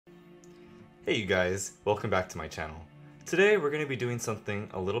Hey you guys, welcome back to my channel. Today we're going to be doing something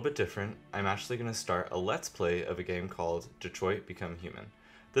a little bit different. I'm actually going to start a let's play of a game called Detroit Become Human.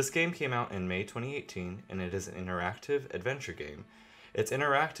 This game came out in May 2018 and it is an interactive adventure game. It's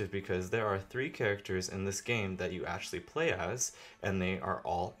interactive because there are 3 characters in this game that you actually play as, and they are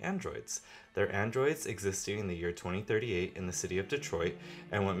all androids. They're androids existing in the year 2038 in the city of Detroit,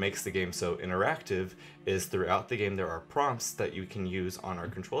 and what makes the game so interactive is throughout the game there are prompts that you can use on our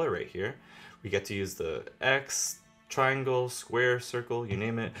controller right here. We get to use the X, triangle, square, circle, you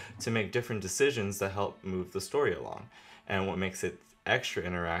name it, to make different decisions that help move the story along. And what makes it extra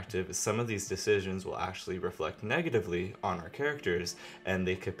interactive is some of these decisions will actually reflect negatively on our characters and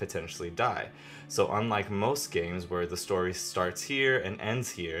they could potentially die. So unlike most games where the story starts here and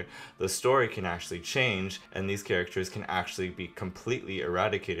ends here, the story can actually change and these characters can actually be completely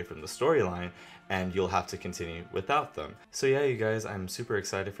eradicated from the storyline and you'll have to continue without them. So yeah, you guys, I'm super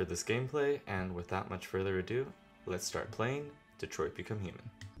excited for this gameplay, and without much further ado, let's start playing Detroit Become Human.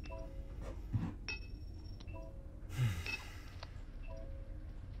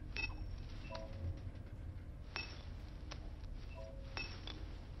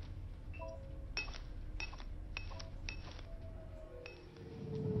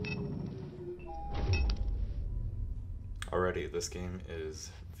 Already, this game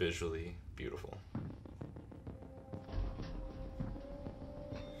is visually beautiful.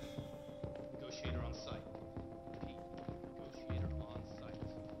 Negotiator on site. Repeat. Negotiator on site.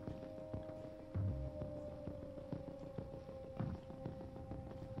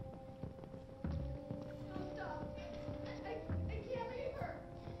 No, stop! I can't leave her!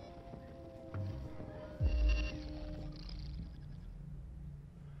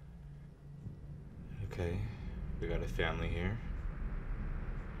 Okay, we got a family here.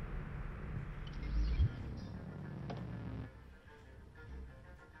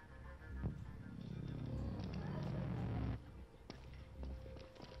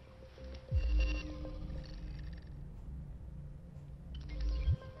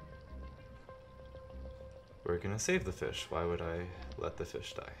 We're gonna save the fish. Why would I let the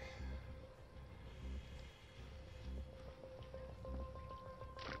fish die?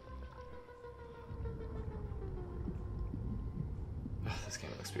 Oh, this game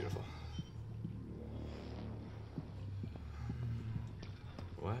looks beautiful.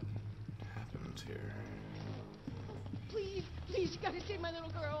 What happened here? Please, you gotta save my little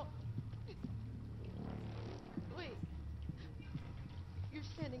girl. Wait. You're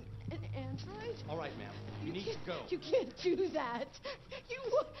sending an android? All right, ma'am. You need to go. You can't do that.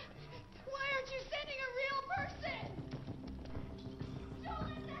 Why aren't you sending a real person? Don't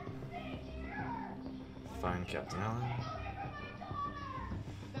let that thing here. Find Captain Allen.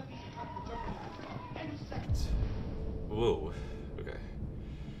 Whoa. Okay.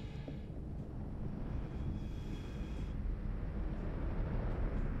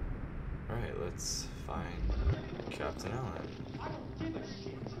 Alright, let's find Captain Allen. I don't give a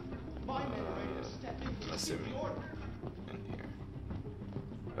shit. My men are ready to step in to Assuming give the order. in here.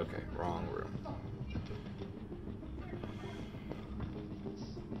 Okay, wrong room.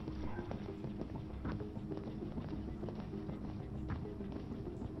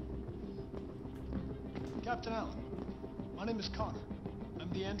 Captain Allen, my name is Connor.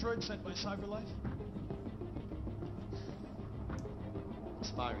 I'm the android sent by CyberLife.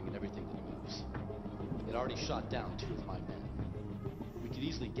 It's firing at everything that moves. It already shot down 2 of my men. We could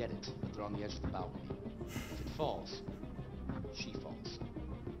easily get it, but they're on the edge of the balcony. If it falls, she falls.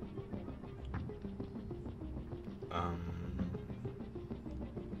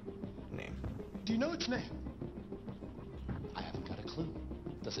 Name. Do you know its name? I haven't got a clue.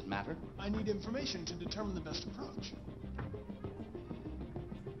 Does it matter? I need information to determine the best approach.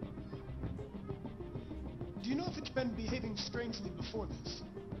 Do you know if it's been behaving strangely before this?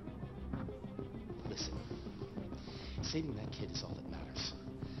 Listen. Saving that kid is all that matters.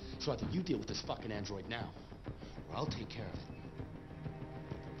 So either you deal with this fucking android now, or I'll take care of it.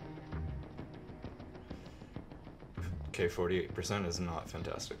 Okay, 48% is not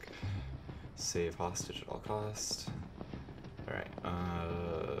fantastic. Save hostage at all costs. Alright,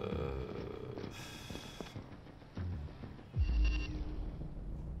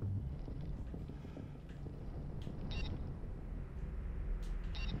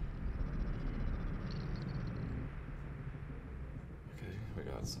 okay, we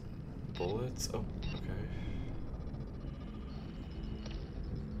got some bullets. Oh, okay.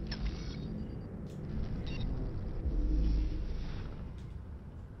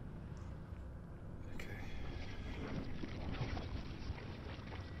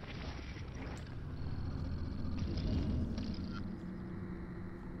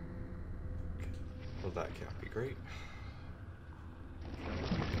 Well, that can't be great.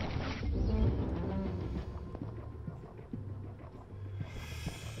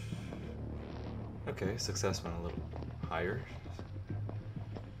 Okay, success went a little higher.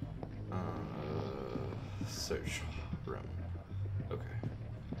 Search room. Okay.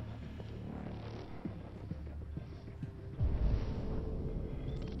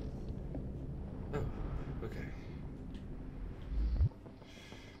 Oh, okay.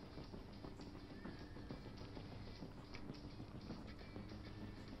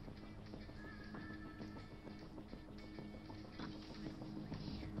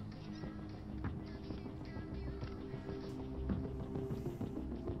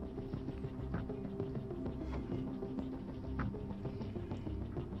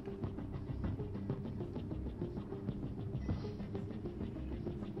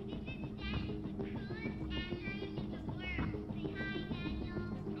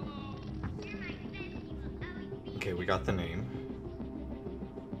 Okay, we got the name.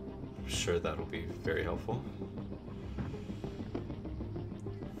 I'm sure that'll be very helpful.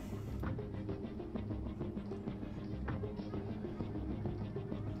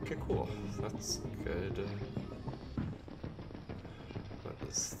 Okay, cool. That's good. What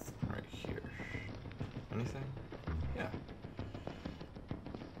is right here? Anything? Yeah.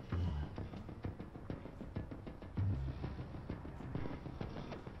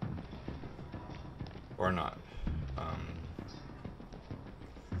 Or not.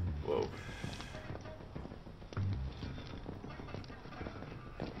 Whoa.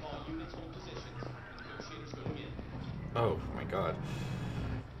 Oh my god.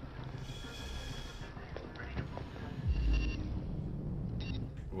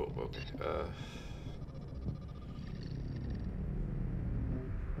 Whoa, okay.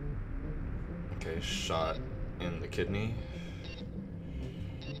 Okay, shot in the kidney.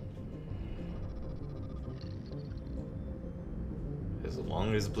 His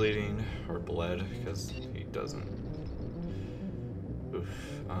lung is bleeding, or bled, because he doesn't. Oof.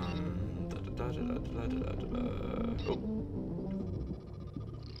 Oh.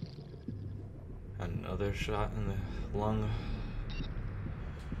 Another shot in the lung.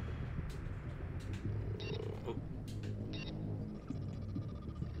 Oh.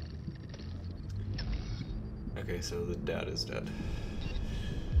 Okay, so the dad is dead.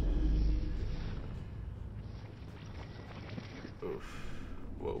 Oof.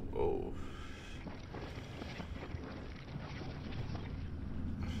 Whoa, oh.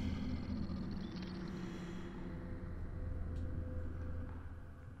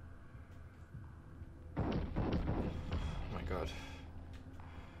 Oh my god.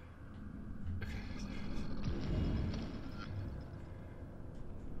 Okay.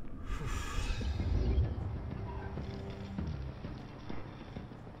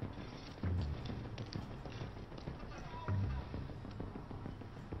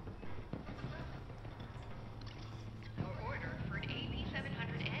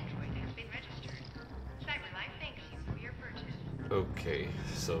 Okay,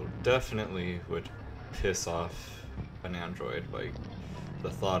 so definitely would piss off an android, like the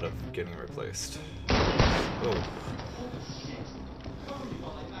thought of getting replaced. Oh.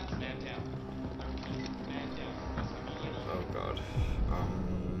 Oh god.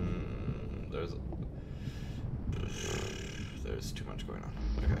 There's too much going on.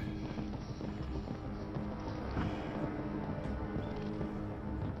 Okay.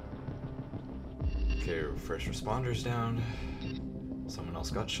 Okay, first responders down. Someone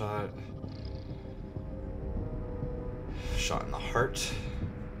else got shot. Shot in the heart.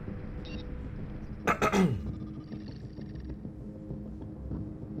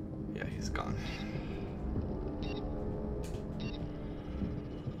 Yeah, he's gone.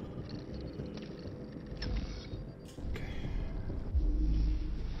 Okay.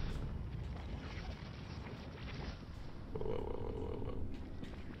 Whoa, whoa, whoa, whoa,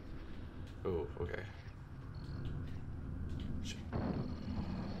 whoa. Oh, okay.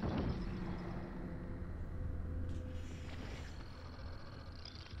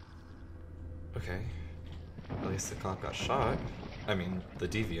 Okay. At least the cop got shot. I mean, the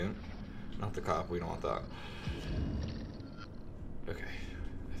deviant. Not the cop. We don't want that. Okay.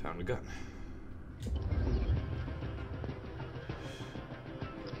 I found a gun.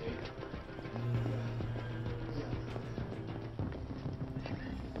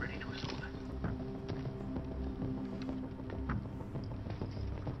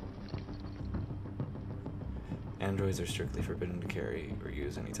 Androids are strictly forbidden to carry or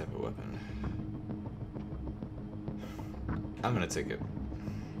use any type of weapon. I'm gonna take it.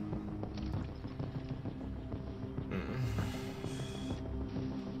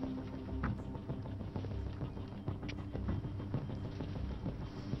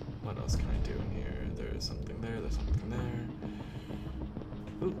 nothing there. There's nothing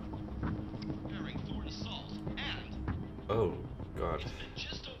there. Ooh. Preparing for an assault, and Oh, God. it's been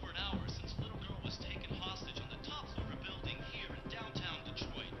just over an hour since a little girl was taken hostage on the top floor of a building here in downtown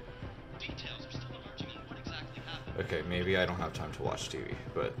Detroit. Details are still emerging on what exactly happened. Okay, maybe I don't have time to watch TV,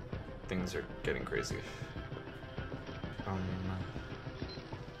 but things are getting crazy.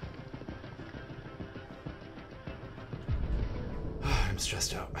 I'm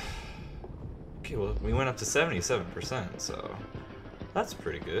stressed out. Okay, well, we went up to 77%, so that's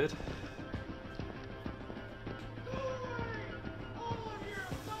pretty good.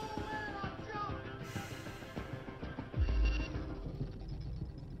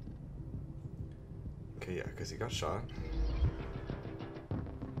 Okay, yeah, because he got shot.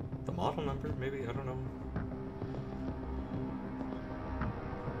 The model number, maybe? I don't know.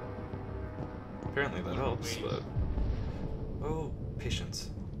 Apparently that helps, but... Oh, patience.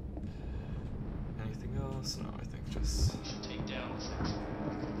 Anything else? No, I think just... Take down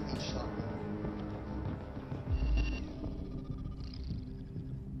the shot.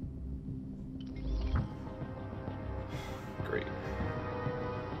 Great.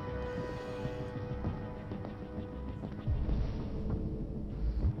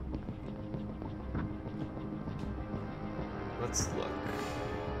 Let's look.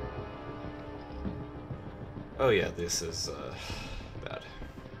 Oh yeah, this is bad.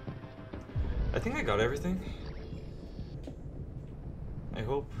 I think I got everything. I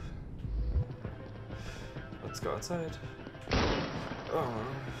hope. Let's go outside. Oh.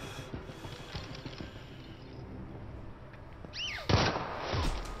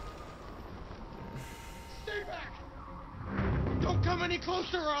 Stay back! Don't come any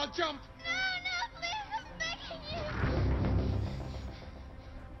closer or I'll jump! No, please, I'm begging you.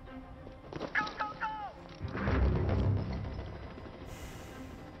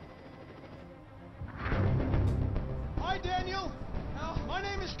 Hi, Daniel. My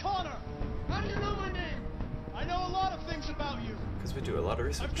name is Connor. How do you know my name? I know a lot of things about you. Because we do a lot of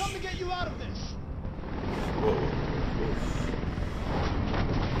research. I've come to get you out of this. Whoa. Oof.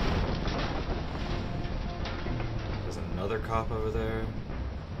 There's another cop over there.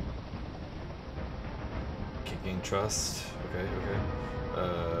 Kicking trust. Okay, okay.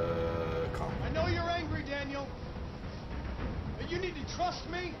 Calm. I know you're angry, Daniel. But you need to trust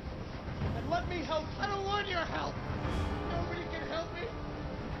me and let me help you. I don't want your help! Nobody can help me!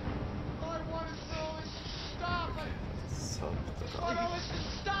 All I want is for all this to stop! Let's help the I want cop. all this to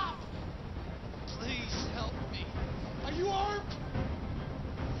stop! Please help me. Are you armed?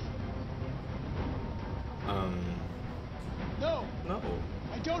 No, No.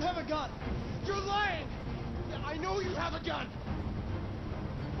 I don't have a gun. You're lying! I know you have a gun!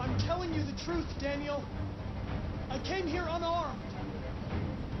 I'm telling you the truth, Daniel. I came here unarmed.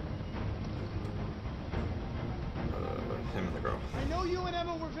 Him and the girl. I know you and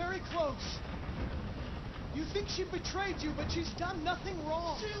Emma were very close. You think she betrayed you, but she's done nothing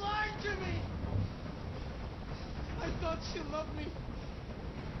wrong. She lied to me! I thought she loved me.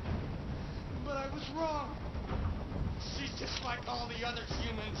 But I was wrong. She's just like all the other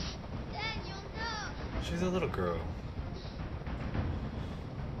humans. Daniel, no. She's a little girl.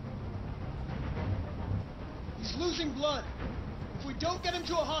 He's losing blood. If we don't get him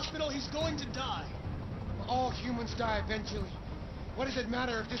to a hospital, he's going to die. All humans die eventually. What does it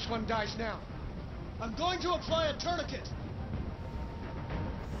matter if this one dies now? I'm going to apply a tourniquet.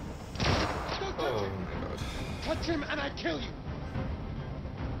 Don't touch Oh him! my god. Touch him and I kill you!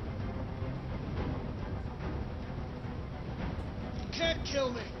 You can't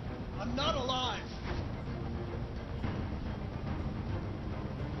kill me. I'm not alive.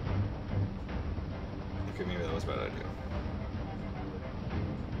 Okay, maybe that was a bad idea.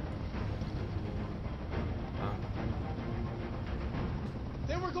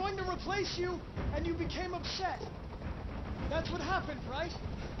 They were going to replace you, and you became upset. That's what happened, right?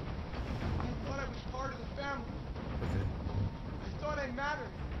 I thought I was part of the family. Okay. I thought I mattered.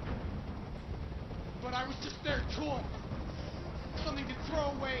 But I was just their tool. Something to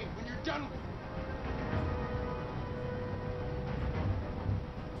throw away when you're done with it.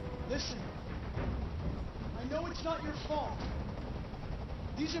 Listen, I know it's not your fault.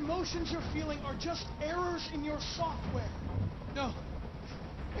 These emotions you're feeling are just errors in your software. No,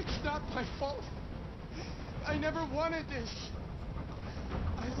 it's not my fault. I never wanted this.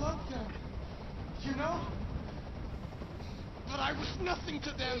 I love them, you know? But I was nothing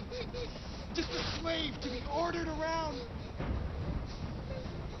to them. Just a slave to be ordered around.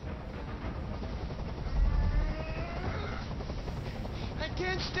 I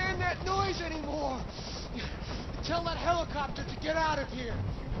can't stand that noise anymore. Tell that helicopter to get out of here.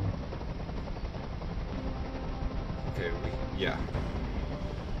 Okay, yeah.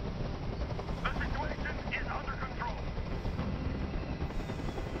 The situation is under control.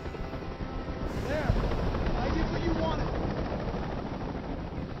 There. I did what you wanted.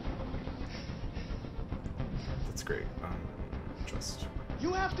 That's great. Trust.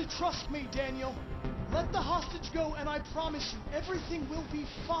 You have to trust me, Daniel. Let the hostage go, and I promise you, everything will be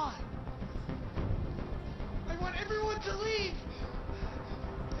fine. I want everyone to leave.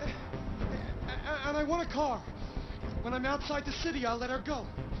 And I want a car. When I'm outside the city, I'll let her go.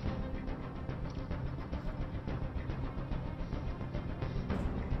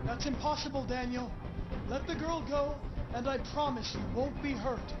 That's impossible, Daniel. Let the girl go, and I promise you won't be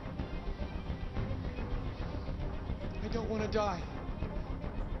hurt. I don't want to die.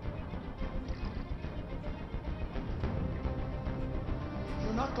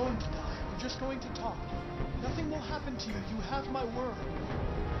 You're not going to die. We're just going to talk. Nothing will happen to you. You have my word.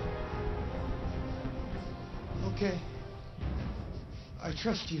 Okay. I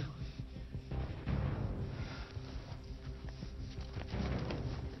trust you.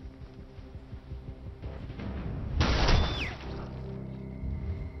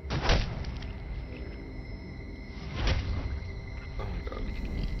 Oh my god.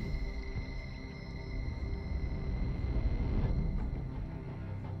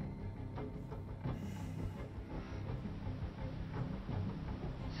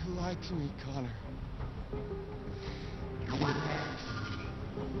 You lied to me, Connor.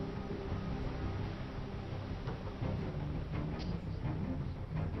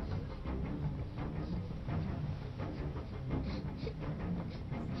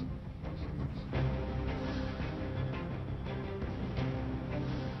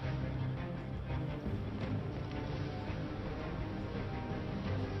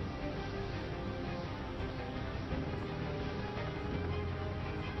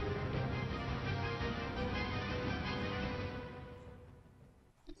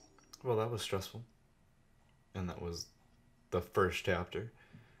 Well, that was stressful. And that was the first chapter.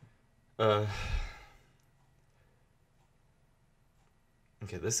 Okay,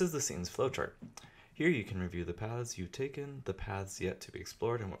 this is the scene's flowchart. Here you can review the paths you've taken, the paths yet to be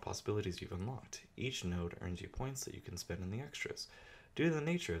explored, and what possibilities you've unlocked. Each node earns you points that you can spend in the extras. Due to the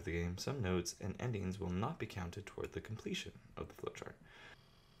nature of the game, some nodes and endings will not be counted toward the completion of the flowchart.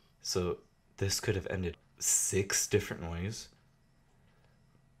 So this could have ended 6 different ways.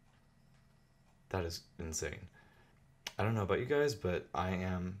 That is insane. I don't know about you guys, but I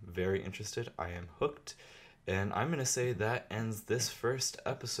am very interested. I am hooked. And I'm going to say that ends this first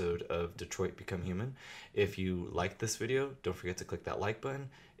episode of Detroit Become Human. If you liked this video, don't forget to click that like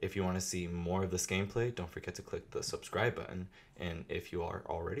button. If you want to see more of this gameplay, don't forget to click the subscribe button. And if you are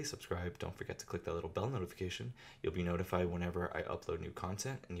already subscribed, don't forget to click that little bell notification. You'll be notified whenever I upload new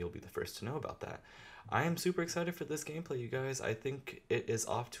content, and you'll be the first to know about that. I am super excited for this gameplay, you guys. I think it is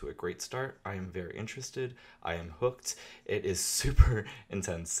off to a great start. I am very interested. I am hooked. It is super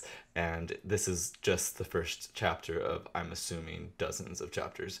intense, and this is just the first chapter of, I'm assuming, dozens of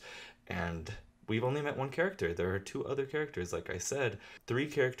chapters. And we've only met one character. There are 2 other characters, like I said. 3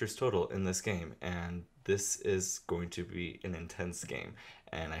 characters total in this game, and this is going to be an intense game.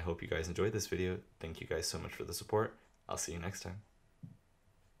 And I hope you guys enjoyed this video. Thank you guys so much for the support. I'll see you next time.